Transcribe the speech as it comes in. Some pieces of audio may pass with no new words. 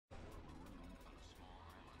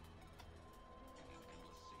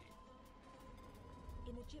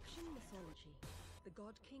Egyptian mythology, the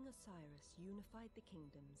god King Osiris unified the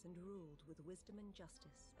kingdoms and ruled with wisdom and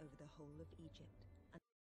justice over the whole of Egypt,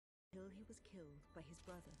 until he was killed by his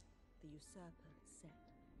brother, the usurper Set.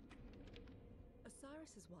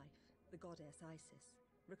 Osiris's wife, the goddess Isis,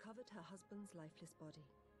 recovered her husband's lifeless body.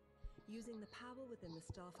 Using the power within the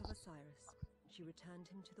staff of Osiris, she returned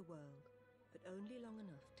him to the world, but only long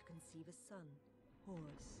enough to conceive a son,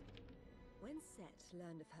 Horus. When Set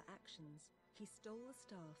learned of her actions, he stole the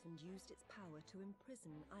staff and used its power to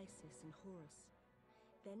imprison Isis and Horus.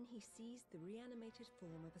 Then he seized the reanimated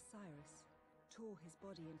form of Osiris, tore his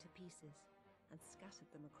body into pieces, and scattered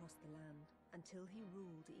them across the land until he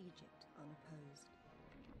ruled Egypt unopposed.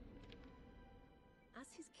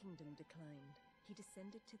 As his kingdom declined, he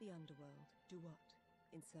descended to the underworld, Duat,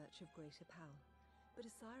 in search of greater power. But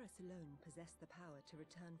Osiris alone possessed the power to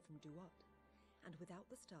return from Duat, and without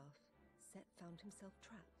the staff, Set found himself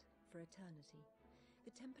trapped for eternity.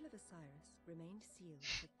 The Temple of Osiris remained sealed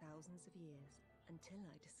for thousands of years until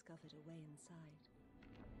I discovered a way inside.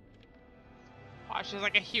 Watch, there's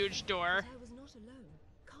like a huge door. But I was not alone.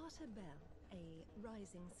 Carter Bell, a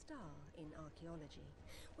rising star in archaeology,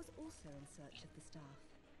 was also in search of the staff.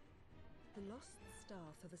 The lost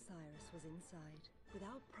staff of Osiris was inside. With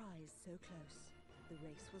our prize so close, the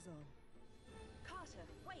race was on. Carter,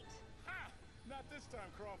 wait! Ha! Not this time,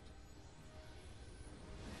 Croft.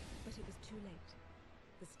 But it was too late.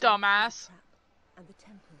 The Dumbass. was a trap, and the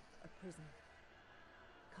temple a prison.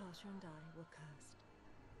 Carter and I were cursed.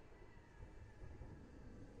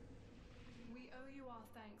 We owe you our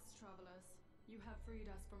thanks, travelers. You have freed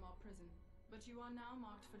us from our prison, but you are now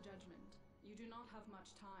marked for judgment. You do not have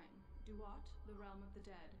much time. Duat, the realm of the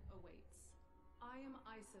dead, awaits. I am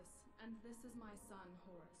Isis, and this is my son,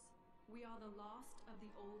 Horus. We are the last of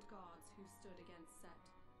the old gods who stood against Set.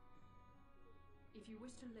 If you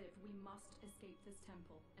wish to live, we must escape this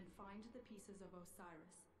temple and find the pieces of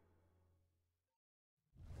Osiris.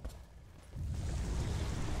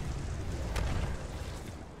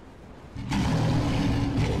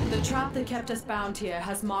 The trap that kept us bound here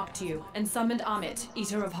has marked you and summoned Amit,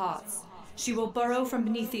 Eater of Hearts. She will burrow from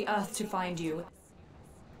beneath the earth to find you.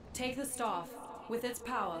 Take the staff. With its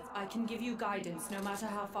power, I can give you guidance no matter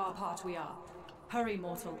how far apart we are. Hurry,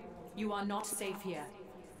 mortal. You are not safe here.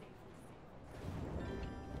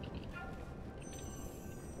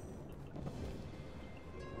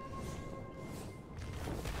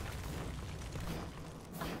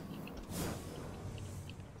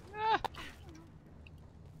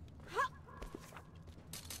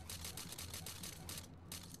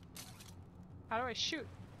 How do I shoot?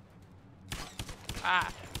 Ah.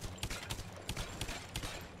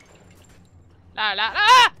 La la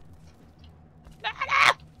la! La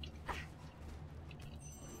la!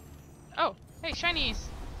 Oh, hey, shinies.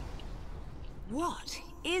 What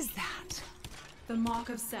is that? The Mark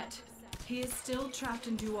of Set. He is still trapped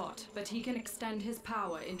in Duat, but he can extend his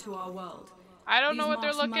power into our world. I don't know what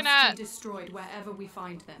they're looking must at. be destroyed wherever we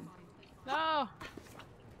find them. No.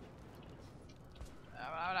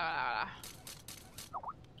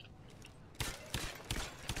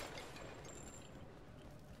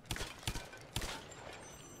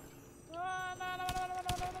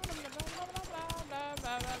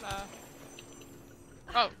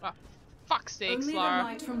 Oh, fuck's sakes, Only Lara. the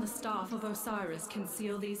light from the staff of Osiris can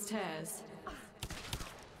seal these tears.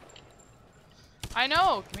 I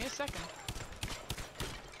know. Give me a second.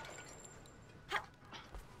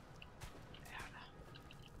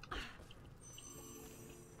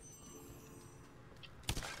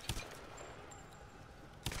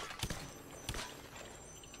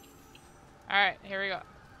 Alright, here we go.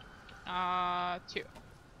 2.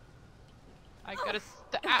 I gotta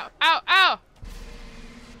ow, ow, ow!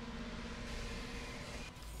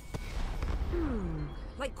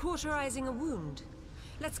 Like cauterizing a wound.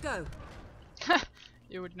 Let's go.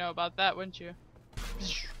 You would know about that, wouldn't you?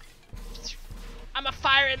 I'm a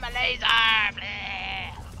fire in my laser!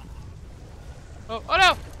 Oh, oh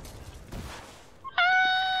no!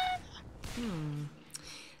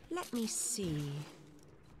 Let me see.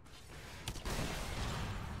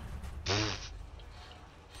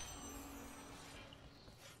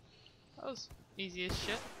 That was easy as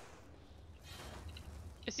shit.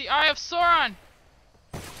 It's the Eye of Sauron!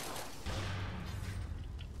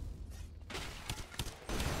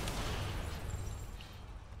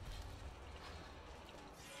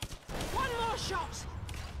 One more shot!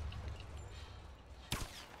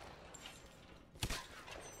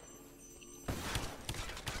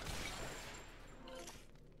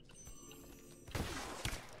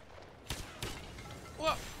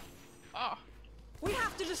 Whoa! Oh. We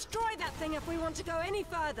have to destroy that thing if we want to go any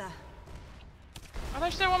further. I thought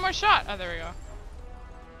you said one more shot. Oh, there we go.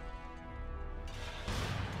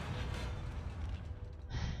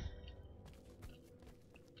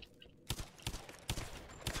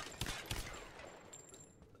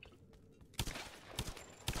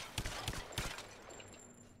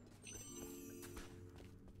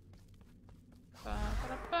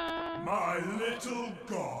 My little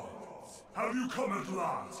gods, have you come at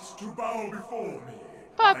last to bow before me?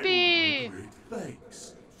 Puppy! I owe you great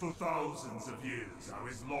thanks. For thousands of years I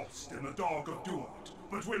was lost in the dark of Duat,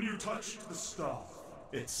 but when you touched the staff,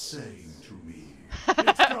 it sang to me.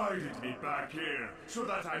 It guided me back here, so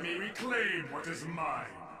that I may reclaim what is mine.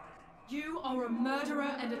 You are a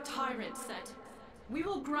murderer and a tyrant, Set. We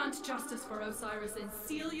will grant justice for Osiris and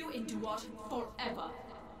seal you in Duat forever.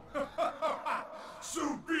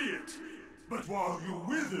 So be it! But while you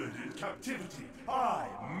withered in captivity, I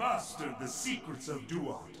mastered the secrets of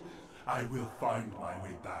Duat. I will find my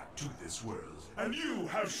way back to this world, and you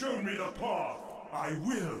have shown me the path. I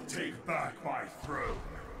will take back my throne.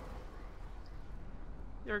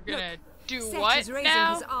 You're gonna do Set what is raising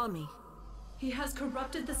now? his army. He has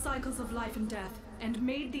corrupted the cycles of life and death, and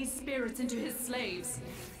made these spirits into his slaves.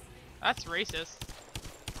 That's racist.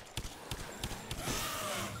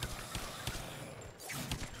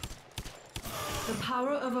 The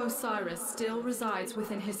power of Osiris still resides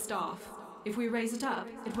within his staff. If we raise it up,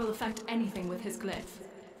 it will affect anything with his glyph.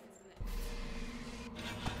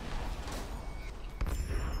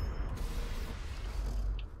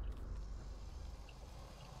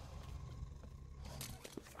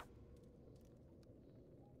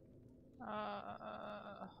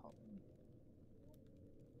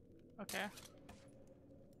 Okay.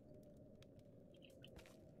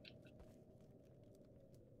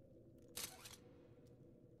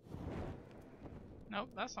 Nope,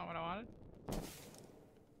 that's not what I wanted.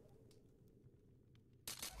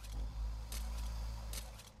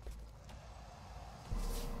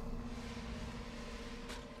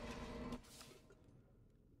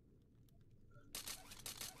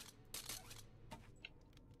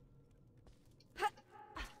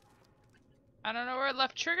 I don't know where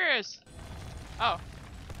left trigger is. Oh.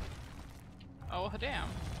 Oh, damn.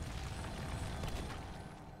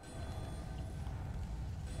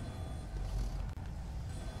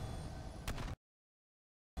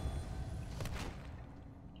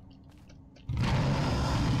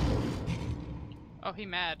 Oh, he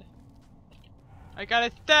mad. I got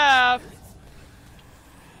a staff!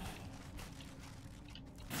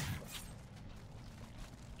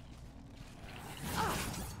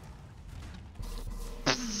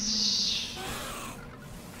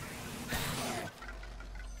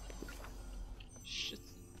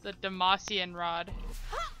 The Demacian rod.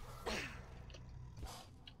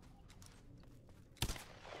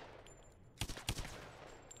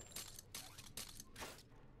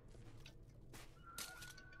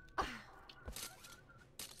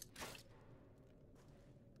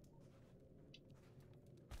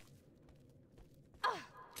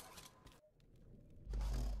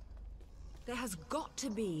 There has got to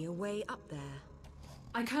be a way up there.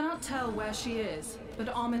 I cannot tell where she is, but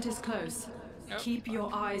Amit is close. Nope. Keep your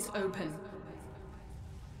eyes open.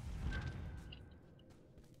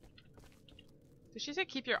 Did she say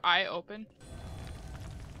keep your eye open?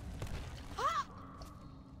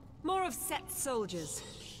 More of Set's soldiers.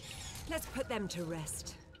 Let's put them to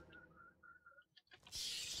rest.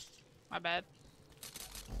 My bad.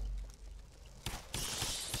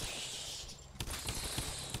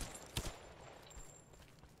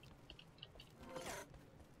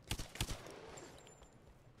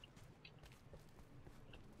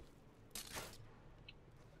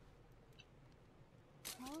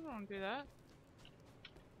 Don't do that.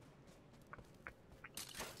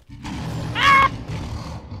 Ah!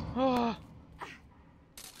 Oh.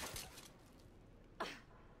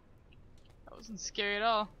 That wasn't scary at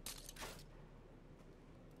all.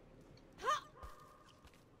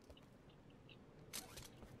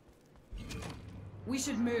 We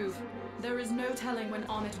should move. There is no telling when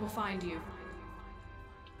Amit will find you.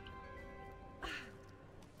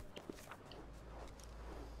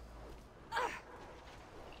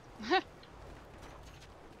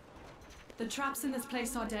 The traps in this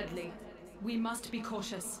place are deadly. We must be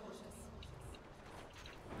cautious.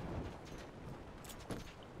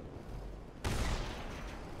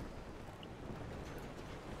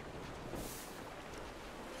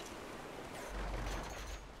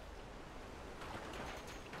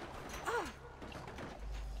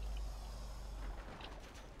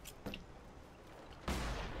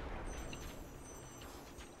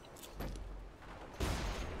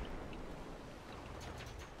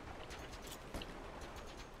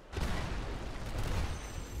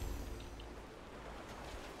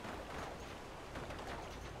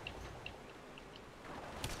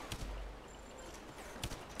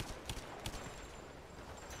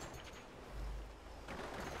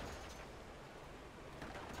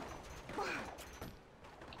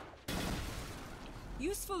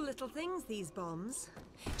 Useful little things, these bombs.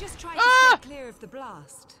 Just try to Ah! stay clear of the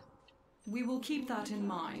blast. We will keep that in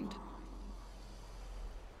mind.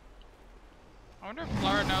 I wonder if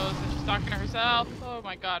Lara knows that she's talking to herself. Oh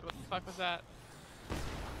my god, what the fuck was that?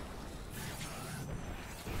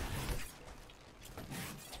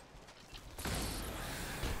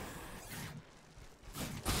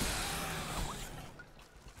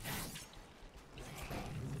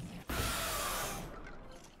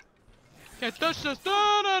 Can't touch this!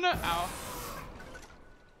 No, no, no! Ow.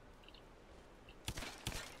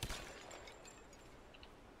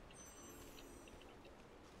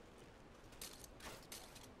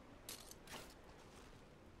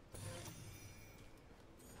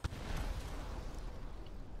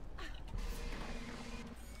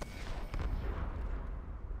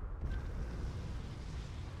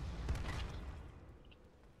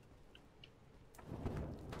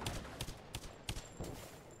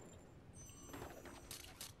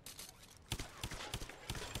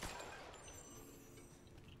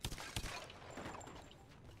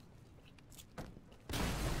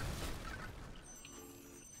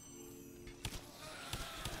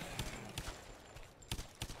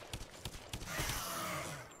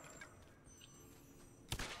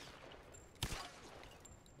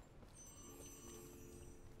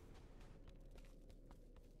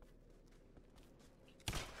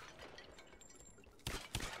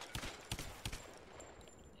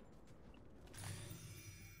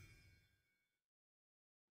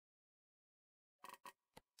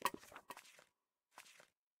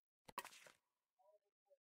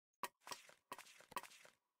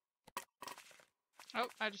 Oh,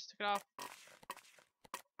 I just took it off.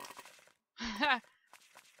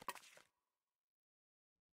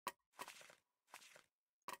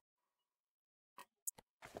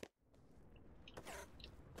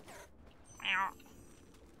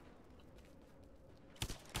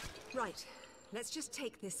 Right, let's just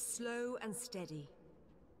take this slow and steady.